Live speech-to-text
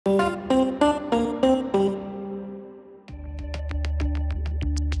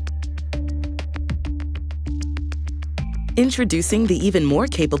Introducing the even more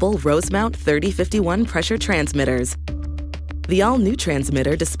capable Rosemount 3051 pressure transmitters. The all-new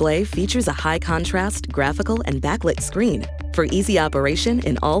transmitter display features a high-contrast graphical and backlit screen for easy operation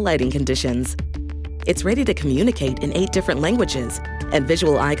in all lighting conditions. It's ready to communicate in 8 different languages, and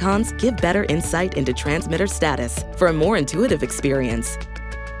visual icons give better insight into transmitter status for a more intuitive experience.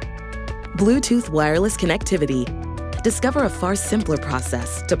 Bluetooth wireless connectivity. Discover a far simpler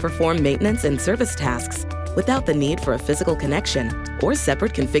process to perform maintenance and service tasks without the need for a physical connection or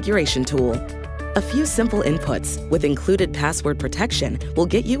separate configuration tool. A few simple inputs with included password protection will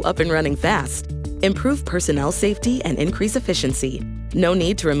get you up and running fast. Improve personnel safety and increase efficiency. No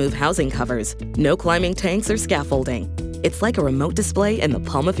need to remove housing covers, no climbing tanks or scaffolding. It's like a remote display in the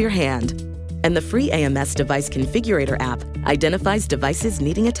palm of your hand. And the free AMS Device Configurator app identifies devices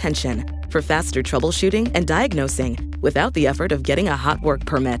needing attention for faster troubleshooting and diagnosing without the effort of getting a hot work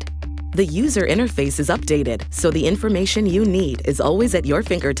permit. The user interface is updated, so the information you need is always at your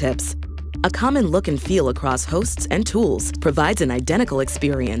fingertips. A common look and feel across hosts and tools provides an identical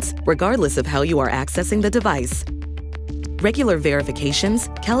experience, regardless of how you are accessing the device. Regular verifications,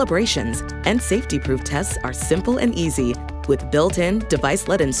 calibrations, and safety-proof tests are simple and easy, with built-in,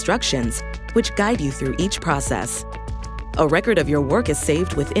 device-led instructions, which guide you through each process. A record of your work is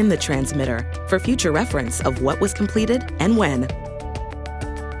saved within the transmitter for future reference of what was completed and when.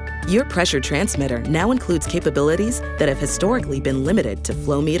 Your pressure transmitter now includes capabilities that have historically been limited to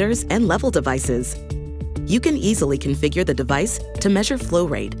flow meters and level devices. You can easily configure the device to measure flow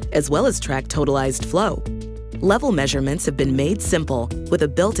rate as well as track totalized flow. Level measurements have been made simple with a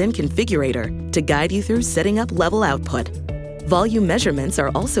built-in configurator to guide you through setting up level output. Volume measurements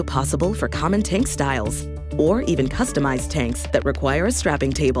are also possible for common tank styles or even customized tanks that require a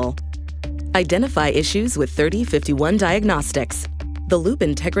strapping table. Identify issues with 3051 diagnostics. The loop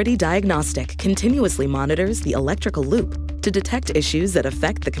integrity diagnostic continuously monitors the electrical loop to detect issues that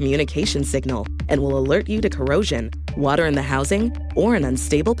affect the communication signal and will alert you to corrosion, water in the housing, or an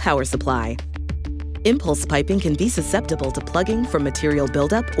unstable power supply. Impulse piping can be susceptible to plugging from material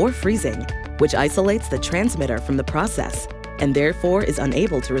buildup or freezing, which isolates the transmitter from the process and therefore is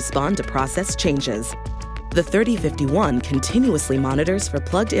unable to respond to process changes. The 3051 continuously monitors for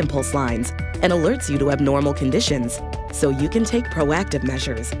plugged impulse lines and alerts you to abnormal conditions, so you can take proactive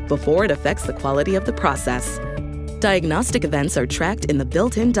measures before it affects the quality of the process. Diagnostic events are tracked in the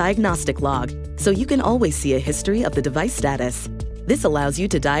built-in diagnostic log, so you can always see a history of the device status. This allows you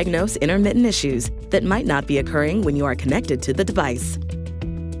to diagnose intermittent issues that might not be occurring when you are connected to the device.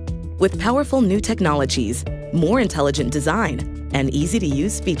 With powerful new technologies, more intelligent design, and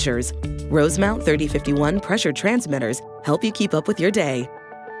easy-to-use features, Rosemount 3051 pressure transmitters help you keep up with your day.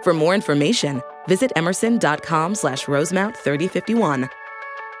 For more information, visit emerson.com/Rosemount 3051.